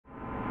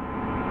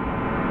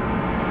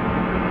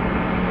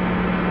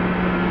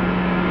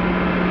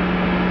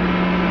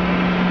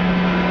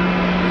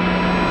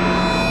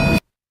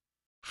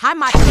Hi,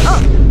 my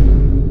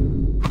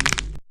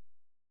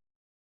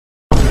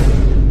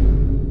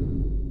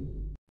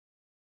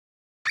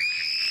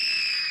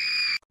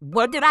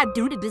What did I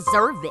do to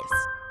deserve this?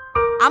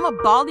 I'm a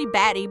baldy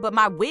baddie, but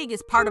my wig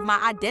is part of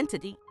my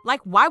identity.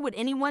 Like, why would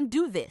anyone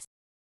do this?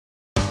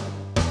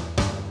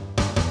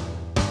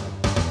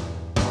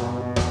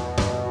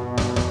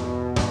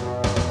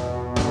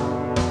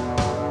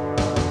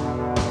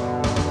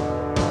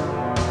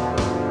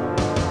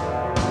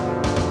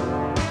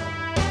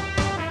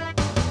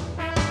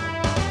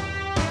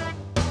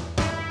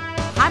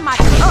 Hi, my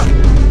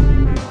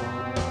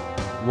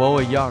Whoa,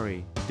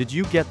 Yari, did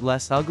you get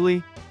less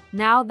ugly?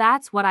 Now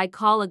that's what I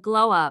call a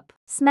glow-up.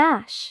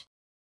 Smash.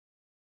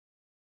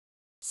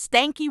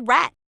 stanky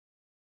rat.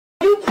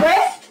 Are you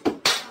pressed?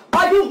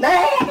 Are you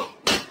mad?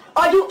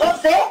 Are you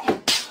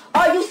upset?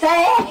 Are you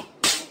sad?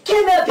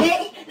 Give me a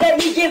pic, let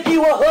me give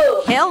you a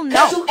hug. Hell no.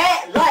 'Cause you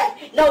act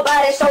like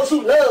nobody shows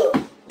you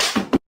love.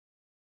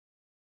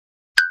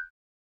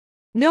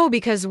 No,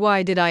 because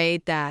why did I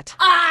eat that?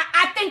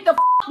 I think the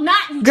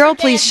not you. Girl,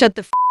 please shut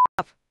the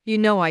up. You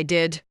know I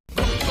did.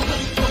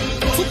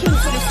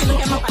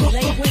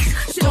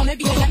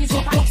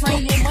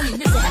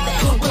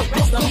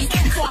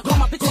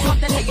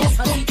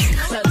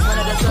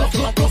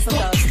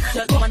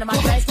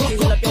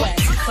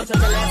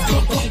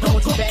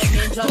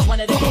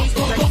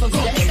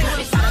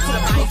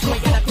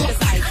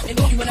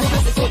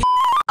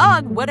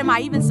 Ugh, what am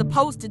I even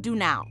supposed to do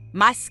now?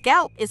 My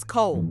scalp is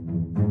cold.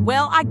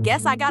 Well, I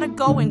guess I gotta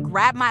go and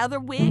grab my other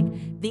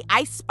wig, the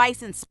Ice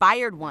Spice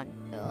inspired one.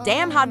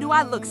 Damn, how do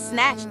I look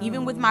snatched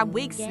even with my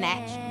wig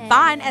snatched?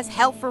 Fine as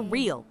hell for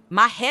real.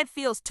 My head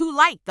feels too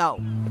light though.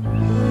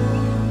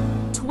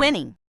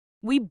 Twinning.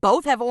 We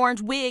both have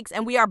orange wigs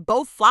and we are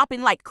both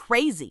flopping like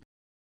crazy.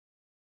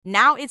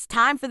 Now it's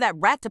time for that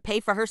rat to pay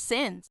for her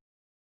sins.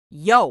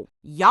 Yo,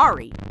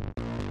 Yari.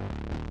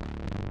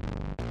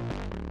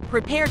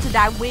 Prepare to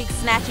die wig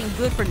snatching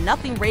good for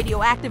nothing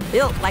radioactive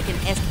built like an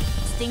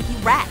stinky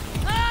rat.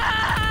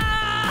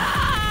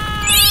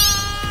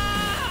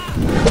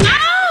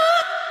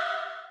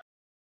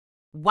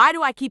 Why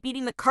do I keep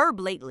eating the curb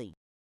lately?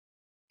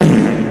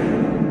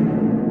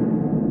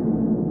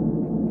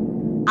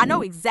 I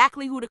know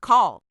exactly who to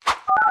call.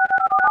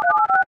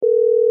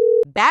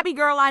 Babby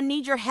girl, I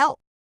need your help.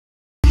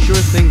 Sure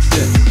thing,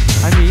 sis.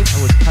 I mean,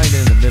 I was kinda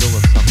in the middle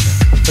of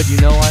something. But you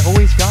know I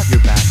always got your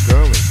back,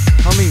 girly.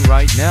 Coming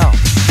right now.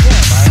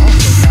 Damn, I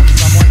also got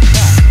someone's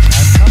back.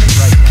 I'm coming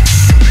right now.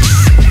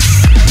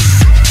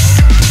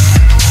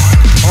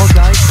 Oh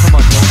guys, come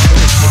on, don't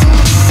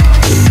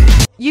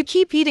finish. You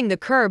keep eating the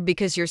curb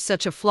because you're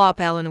such a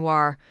flop,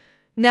 Eleanor.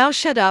 Now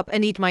shut up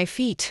and eat my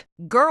feet.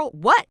 Girl,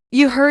 what?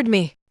 You heard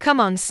me. Come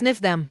on, sniff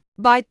them,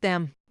 bite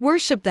them,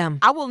 worship them.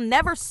 I will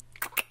never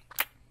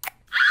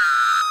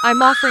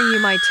I'm offering you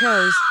my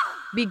toes.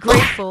 Be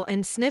grateful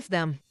and sniff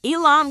them.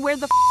 Elon, where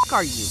the f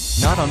are you?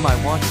 Not on my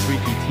watch,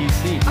 freaky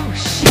TC. Oh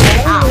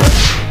shit. Ow.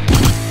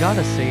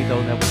 Gotta say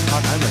though, that was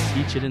hot. I'ma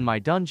teach it in my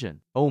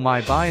dungeon. Oh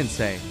my, buy and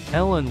say,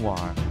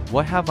 Eleanor,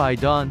 what have I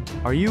done?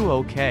 Are you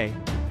okay?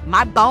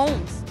 My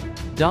bones.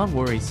 Don't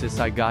worry, sis,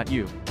 I got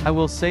you. I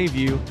will save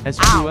you. As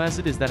Ow. true as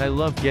it is that I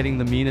love getting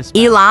the meanest.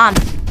 Elon.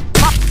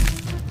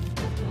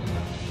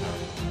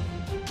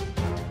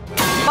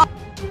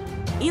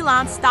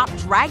 Elon, stop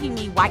dragging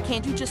me. Why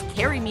can't you just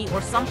carry me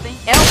or something?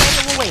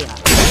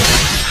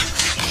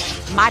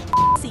 My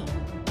seat.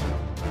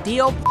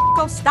 Dio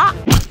stop.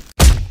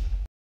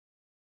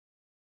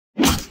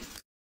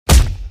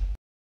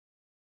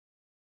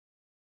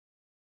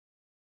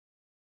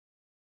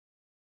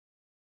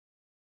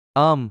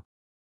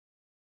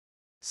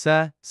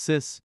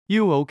 Sis,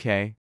 you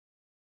okay?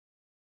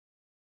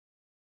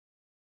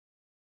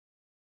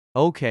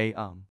 Okay,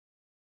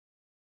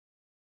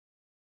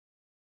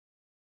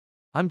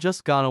 I'm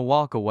just gonna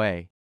walk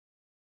away.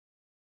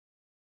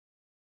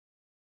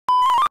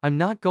 I'm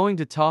not going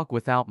to talk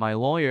without my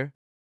lawyer.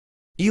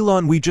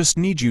 Elon, we just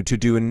need you to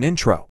do an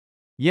intro.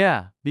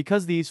 Yeah,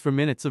 because these 4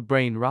 minutes of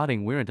brain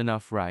rotting weren't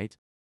enough, right?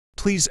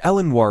 Please,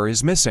 Eleanor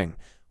is missing.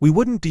 We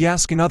wouldn't be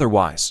asking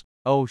otherwise.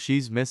 Oh,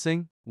 she's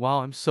missing?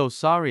 Wow, I'm so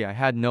sorry, I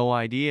had no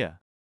idea.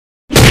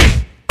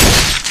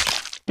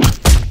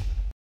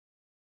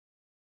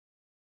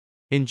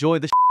 Enjoy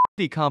the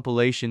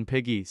compilation,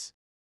 piggies.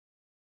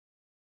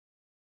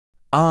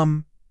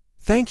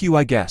 Thank you,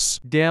 I guess.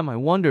 Damn, I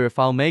wonder if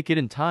I'll make it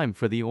in time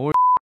for the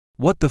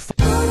What the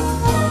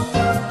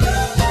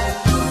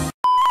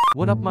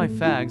What up, my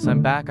fags?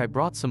 I'm back. I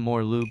brought some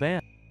more lube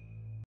and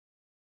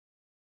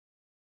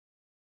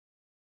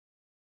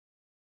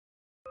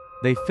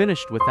they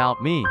finished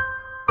without me.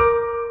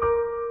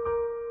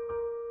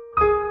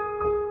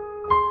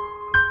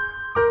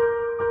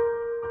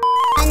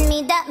 I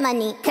need that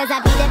money, cause I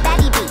be the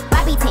baddie beat.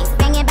 Bobby tanks,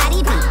 banging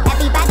body beat.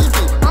 Everybody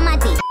beat on my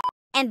beat.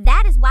 And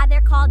that is why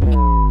they're called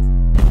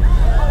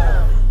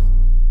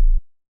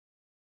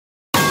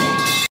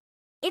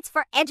It's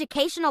for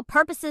educational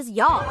purposes,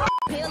 y'all.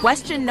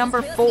 Question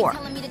number 4.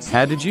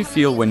 How did you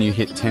feel when you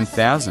hit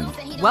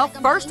 10,000? Well,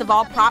 first of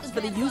all, props for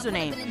the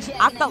username.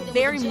 I felt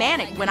very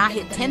manic when I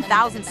hit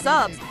 10,000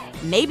 subs,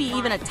 maybe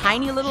even a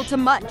tiny little too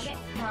much.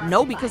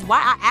 No, because why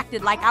I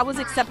acted like I was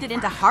accepted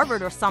into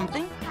Harvard or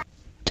something.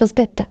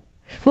 Aspetta.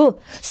 Oh.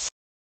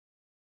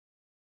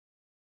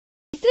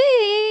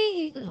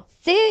 Sì.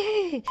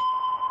 Sì.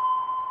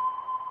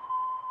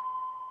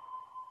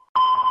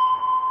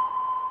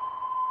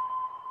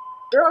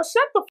 Girl,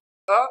 shut the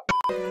up.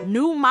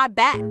 Knew my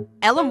bad.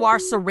 Eleanor,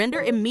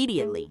 surrender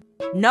immediately.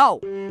 No,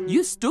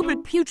 you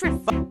stupid putrid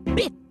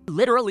bitch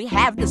literally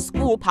have the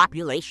school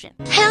population.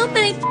 How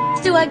many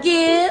do I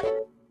get?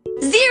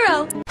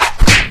 0.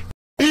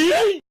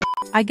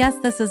 I guess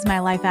this is my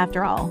life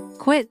after all.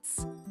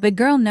 Quits. The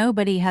girl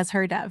nobody has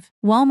heard of.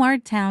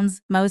 Walmart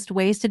Town's most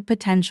wasted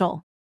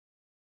potential.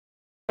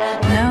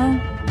 No,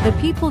 the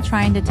people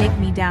trying to take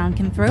me down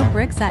can throw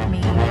bricks at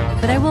me,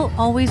 but I will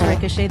always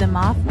ricochet them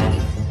off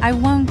me. I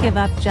won't give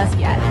up just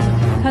yet,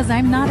 cause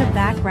I'm not a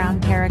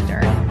background character.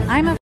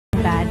 I'm a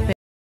bad bitch.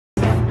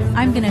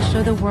 I'm gonna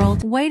show the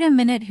world. Wait a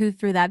minute, who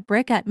threw that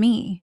brick at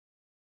me?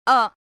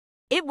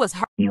 It was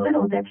her. You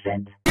little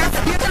dipshit.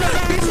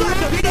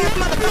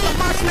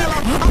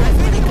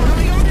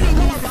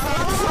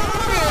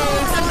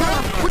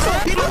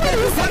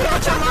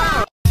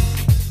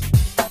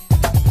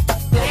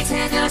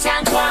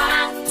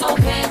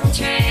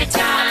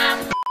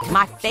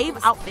 My fave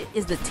outfit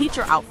is the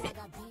teacher outfit.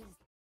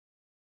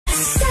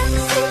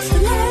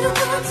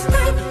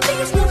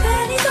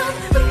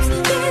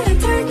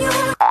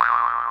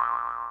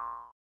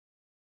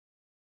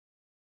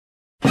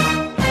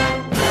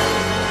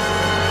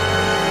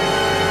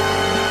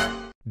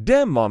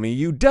 Damn, mommy,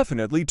 you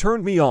definitely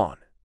turned me on.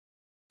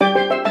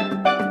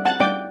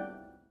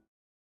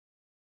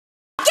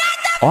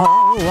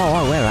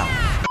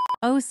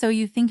 Oh, so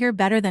you think you're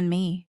better than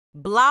me?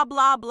 Blah,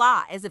 blah,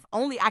 blah, as if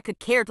only I could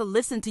care to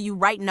listen to you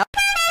right now.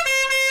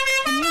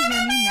 Can you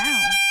hear me now?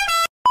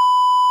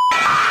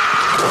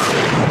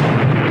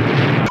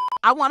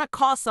 I want to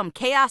cause some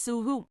chaos,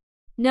 ooh.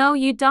 No,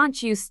 you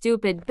don't, you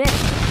stupid bitch.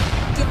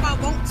 If I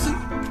want to,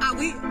 I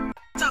will.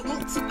 If I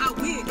want to, I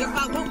will. If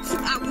I want to,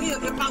 I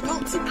will. If I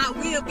want to, I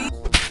will be.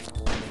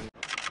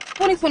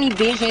 2020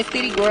 vision,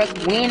 city girls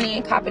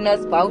winning, copping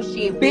us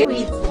bullshit,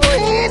 baby.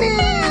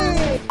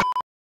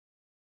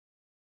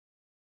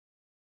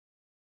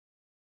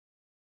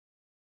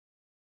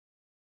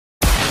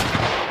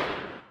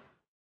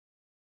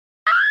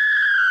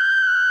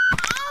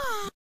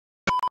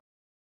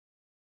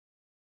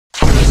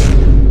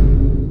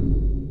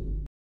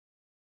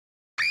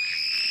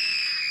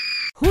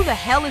 Who the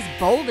hell is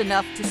bold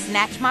enough to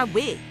snatch my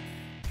wig?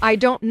 I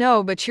don't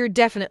know, but you're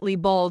definitely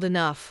bald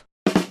enough.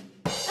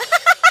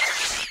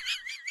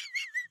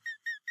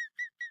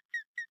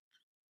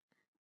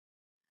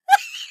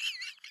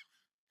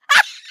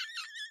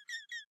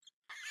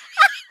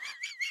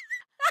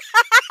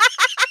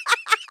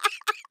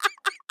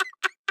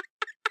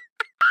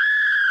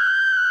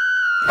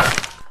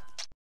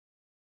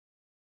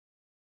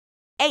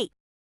 Hey.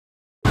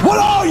 What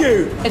are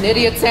you? An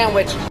idiot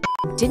sandwich.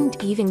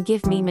 Didn't even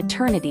give me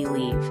maternity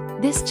leave.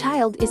 This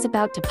child is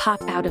about to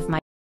pop out of my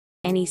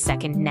any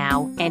second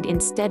now, and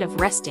instead of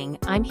resting,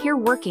 I'm here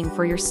working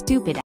for your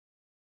stupid ass.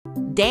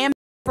 Damn,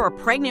 for a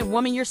pregnant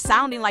woman, you're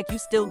sounding like you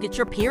still get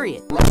your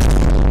period.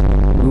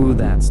 Ooh,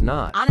 that's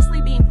not.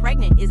 Honestly, being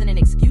pregnant isn't an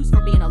excuse for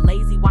being a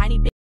lazy, whiny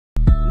bitch.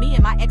 Me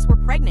and my ex were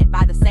pregnant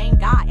by the same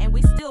guy, and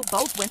we still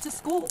both went to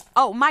school.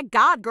 Oh my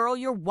God, girl,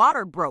 your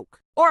water broke.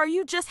 Or are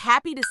you just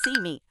happy to see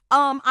me?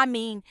 I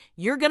mean,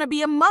 you're gonna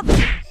be a mother.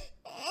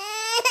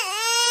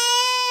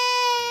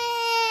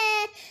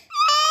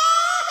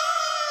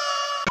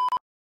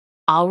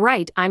 All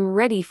right, I'm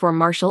ready for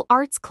martial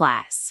arts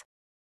class.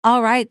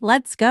 All right,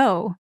 let's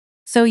go.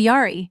 So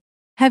Yari,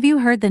 have you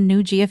heard the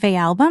new GFA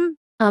album?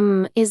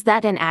 Is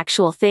that an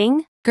actual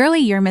thing? Girly,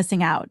 you're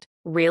missing out.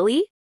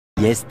 Really?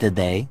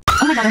 Yesterday.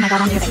 Oh my god, I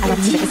love music. I love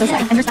music. It's so sick.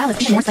 And your style is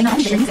even more slaying.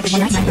 Your music is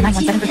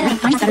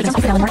 199491743. Mine is better than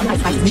Sophie Eleanor and Ice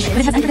Spice's music. But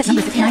it has entered its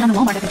number 69 on the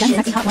Walmart of the Gen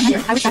Sexy Hot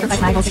 100. I would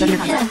sacrifice my goals to go to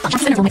your concert.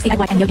 Spinner will mix the egg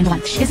white and yolk into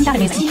one. Isn't that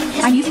amazing?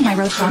 I'm using my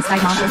Rose Strong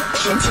Side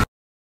Monster.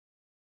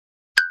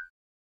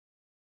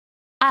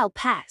 I'll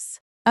pass.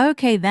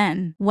 Okay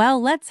then.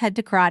 Well, let's head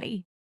to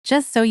karate.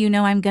 Just so you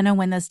know, I'm gonna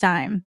win this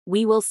time.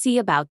 We will see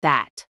about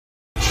that.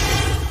 3,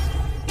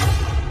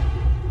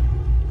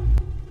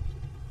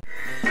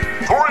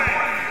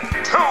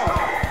 2,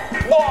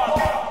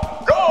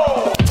 1,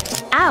 go!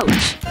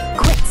 Ouch!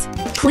 Quit!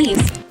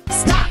 Please,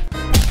 stop!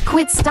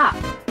 Quit, stop!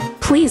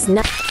 Please,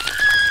 no.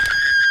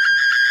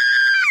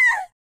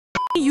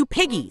 You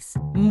piggies.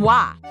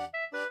 Mwah.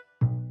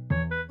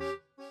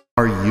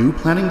 Are you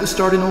planning to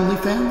start an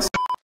OnlyFans?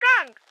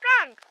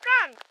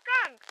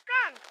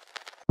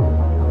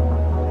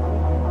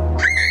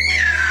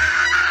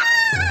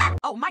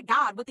 Oh my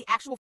God, what the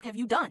actual have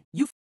you done?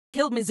 You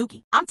killed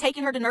Mizuki. I'm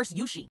taking her to Nurse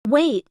Yushi.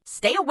 Wait.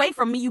 Stay away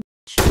from me, you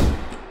bitch.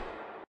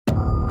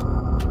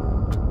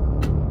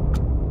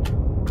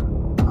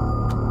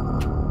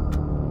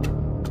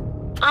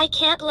 I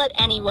can't let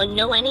anyone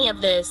know any of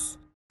this.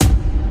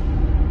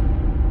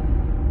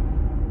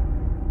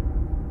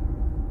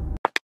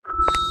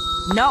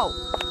 No,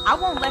 I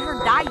won't let her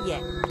die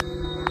yet.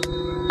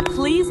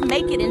 Please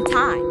make it in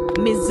time.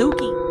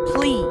 Mizuki,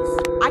 please.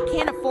 I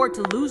can't afford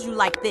to lose you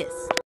like this.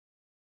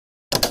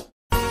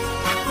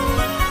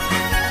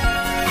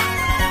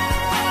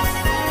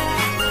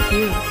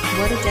 Phew,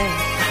 what a day.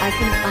 I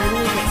can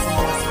finally get some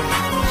rest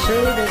now.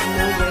 Surely there's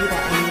no way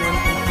that anyone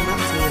can come up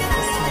to me at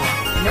this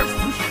time.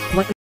 Nurse,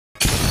 What?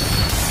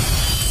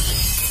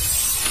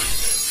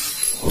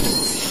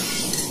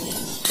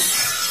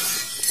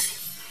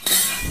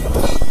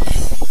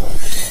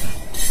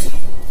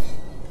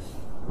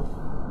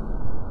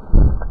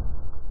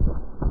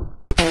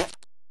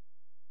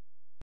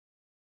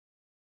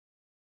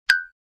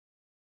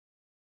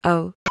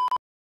 Oh.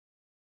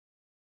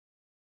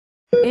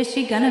 Is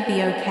she gonna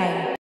be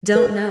okay?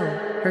 Don't know.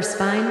 Her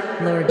spine,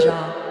 lower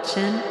jaw,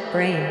 chin,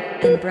 brain,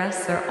 and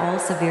breasts are all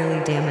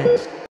severely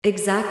damaged.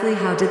 Exactly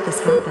how did this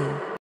happen?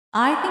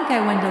 I think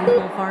I went a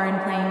little far in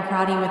playing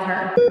karate with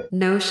her.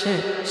 No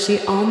shit, she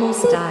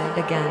almost died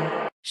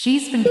again.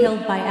 She's been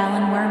killed by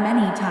Eleanor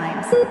many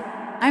times.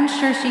 I'm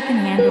sure she can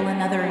handle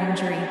another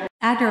injury.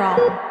 After all,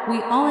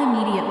 we all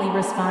immediately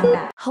respond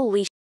back.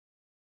 Holy sh!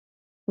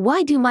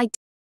 Why do my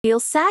feel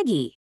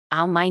saggy?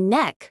 Ow, my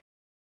neck.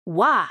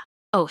 Wah.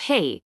 Oh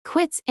hey,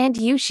 Quits and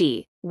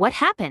Yushi, what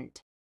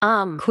happened?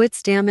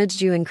 Quits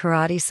damaged you in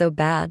karate so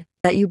bad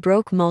that you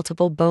broke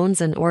multiple bones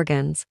and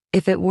organs.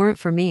 If it weren't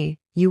for me,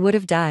 you would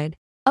have died.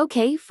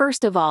 Okay,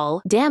 first of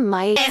all, damn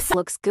my ass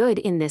looks good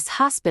in this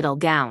hospital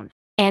gown.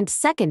 And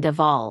second of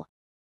all,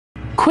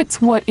 Quits,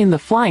 what in the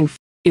flying f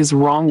is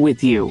wrong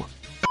with you?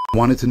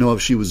 Wanted to know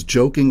if she was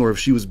joking or if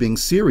she was being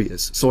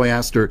serious, so I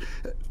asked her,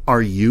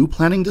 are you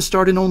planning to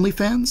start an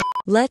OnlyFans?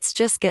 Let's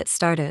just get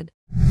started.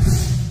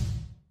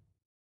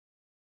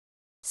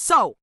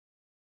 So,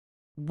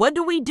 what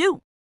do we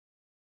do?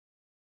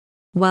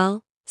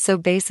 Well, so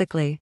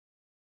basically.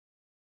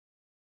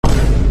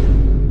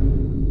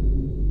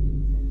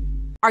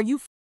 Are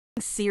you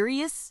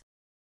serious?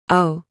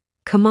 Oh,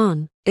 come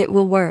on, it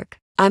will work.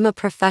 I'm a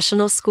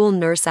professional school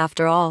nurse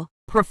after all.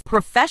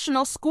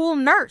 Professional school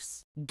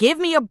nurse? Give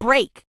me a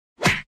break.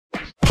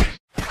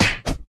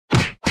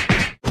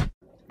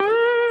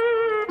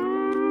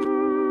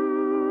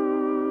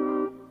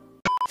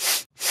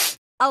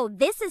 Oh,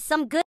 this is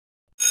some good.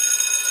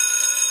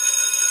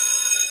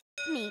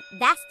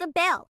 That's the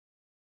bell.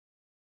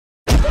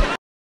 Take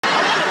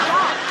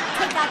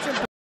out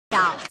your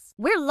dolls.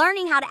 We're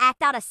learning how to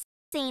act out a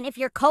scene if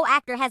your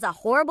co-actor has a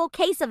horrible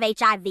case of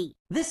HIV.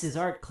 This is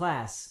art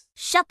class.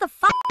 Shut the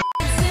fuck.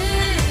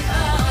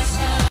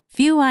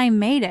 Phew, I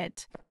made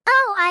it.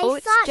 Oh, I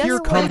thought Here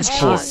you comes were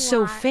Paul.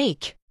 So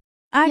fake.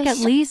 At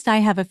least I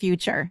have a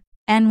future.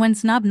 And when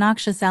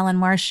Snobnoxious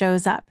Eleanor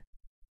shows up,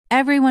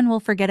 everyone will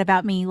forget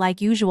about me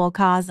like usual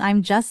cause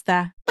I'm just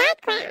the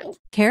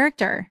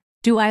character.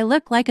 Do I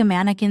look like a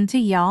mannequin to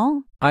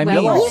y'all? I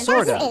mean,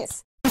 sorta.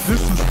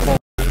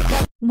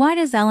 Why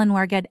does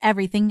Eleanor get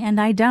everything and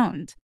I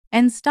don't?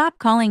 And stop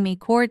calling me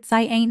quartz,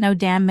 I ain't no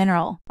damn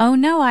mineral. Oh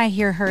no, I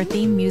hear her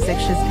theme music,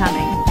 she's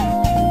coming.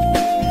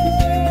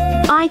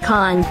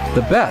 Icon.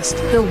 The best.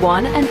 The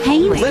one and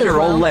only.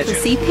 Literal legend.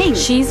 See pink.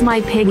 She's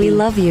my piggy. We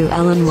love you,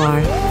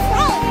 Eleanor.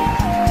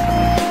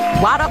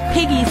 What up,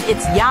 piggies?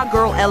 It's ya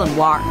girl,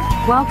 Eleanor.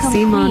 Welcome,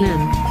 See on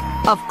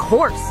in. Of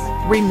course.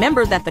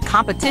 Remember that the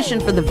competition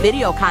for the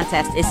video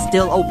contest is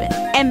still open.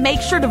 And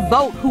make sure to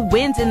vote who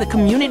wins in the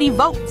community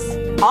votes.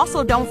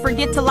 Also, don't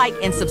forget to like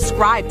and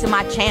subscribe to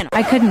my channel.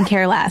 I couldn't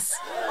care less.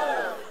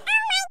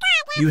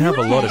 You have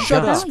a lot of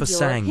guts for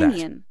saying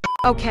that.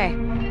 Okay,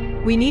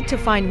 we need to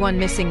find one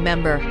missing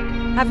member.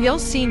 Have y'all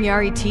seen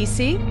Yari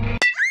TC?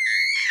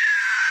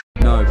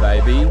 No,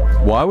 baby.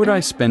 Why would I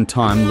spend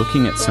time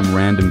looking at some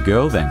random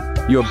girl then?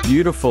 Your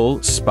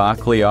beautiful,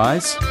 sparkly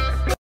eyes?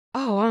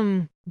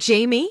 Oh,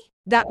 Jamie?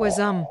 That was,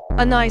 a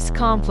nice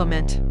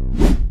compliment.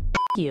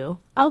 You.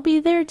 I'll be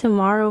there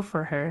tomorrow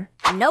for her.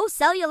 No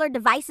cellular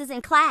devices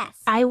in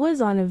class. I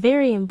was on a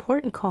very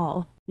important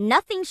call.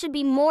 Nothing should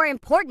be more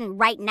important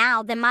right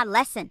now than my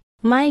lesson.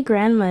 My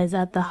grandma is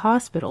at the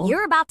hospital.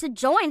 You're about to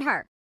join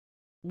her.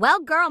 Well,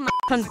 girl,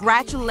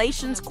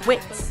 congratulations,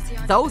 Quits.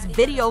 Those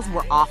videos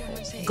were awful.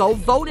 Go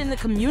vote in the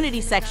community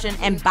section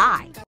and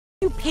buy.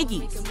 You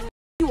piggies.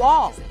 You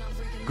all.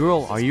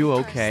 Girl, are you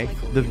okay?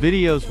 The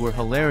videos were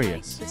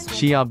hilarious.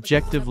 She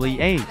objectively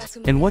ate.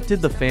 And what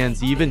did the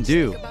fans even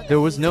do? There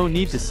was no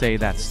need to say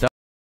that stuff.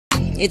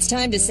 It's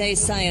time to say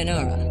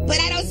sayonara. But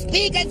I don't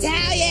speak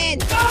Italian!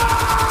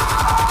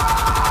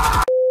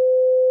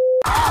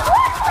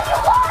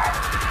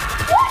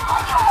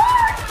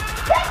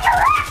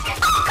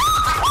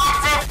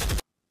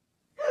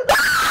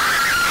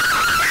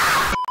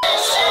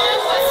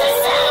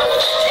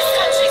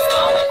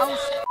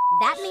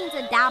 That means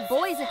a Da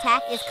Boys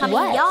attack is coming,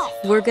 y'all.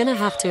 We're gonna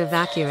have to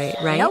evacuate,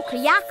 right? No,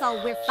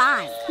 Kayako, we're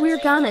fine. We're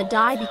gonna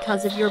die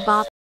because of your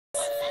bop.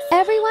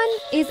 Everyone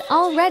is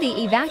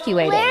already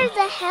evacuating. Where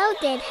the hell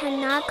did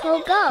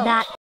Hanako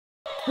go?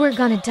 We're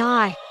gonna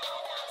die.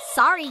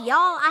 Sorry,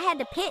 y'all, I had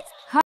to piss.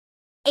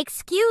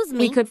 Excuse me.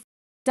 We could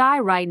die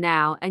right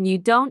now and you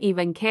don't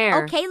even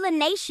care. Okay,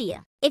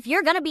 Lanacia. If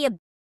you're gonna be a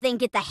then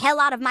get the hell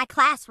out of my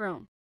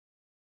classroom.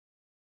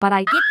 But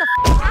I Get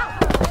the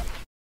out.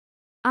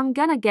 I'm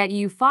gonna get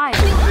you fired.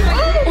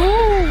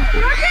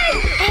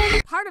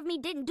 Part of me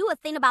didn't do a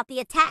thing about the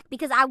attack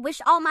because I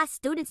wish all my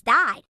students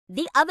died.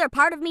 The other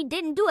part of me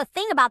didn't do a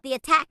thing about the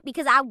attack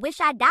because I wish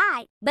I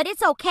died. But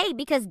it's okay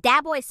because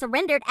Daboy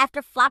surrendered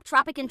after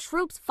Floptropican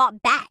troops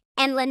fought back.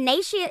 And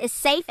Lanacia is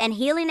safe and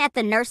healing at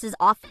the nurse's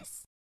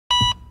office.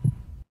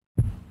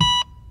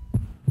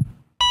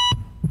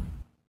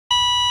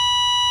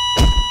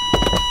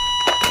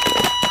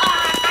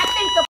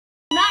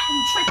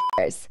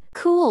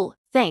 Cool,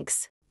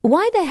 thanks.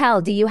 Why the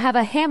hell do you have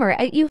a hammer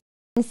at you,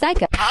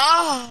 psycho?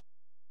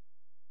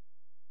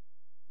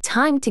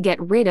 Time to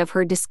get rid of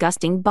her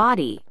disgusting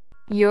body.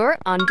 You're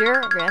under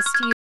arrest,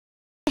 you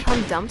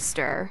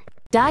dumpster.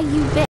 Die,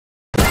 you bitch.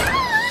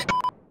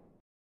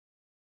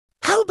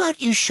 How about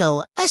you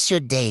show us your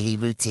daily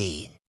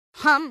routine?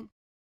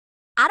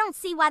 I don't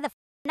see why the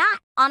not.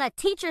 On a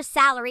teacher's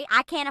salary,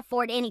 I can't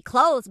afford any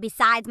clothes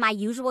besides my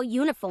usual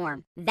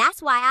uniform.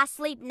 That's why I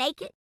sleep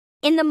naked.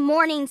 In the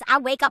mornings, I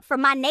wake up for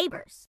my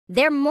neighbors.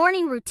 Their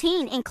morning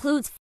routine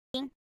includes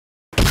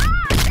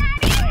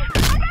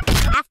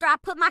After I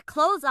put my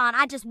clothes on,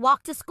 I just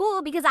walk to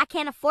school because I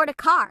can't afford a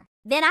car.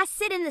 Then I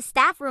sit in the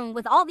staff room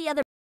with all the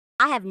other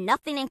I have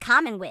nothing in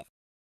common with.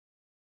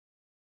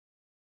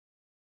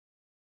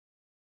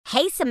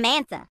 Hey,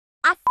 Samantha,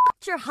 I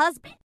fucked your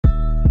husband.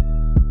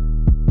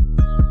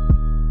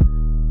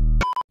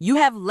 You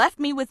have left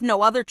me with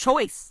no other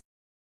choice.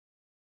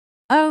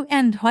 Oh,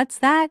 and what's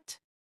that?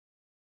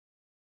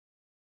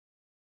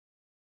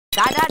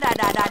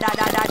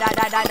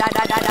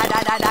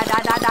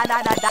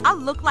 I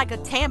look like a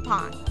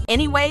tampon.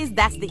 Anyways,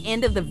 that's the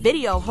end of the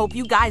video. Hope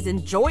you guys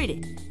enjoyed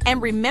it.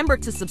 And remember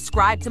to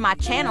subscribe to my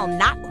channel,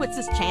 Not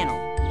Quits' channel.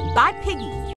 Bye, piggies.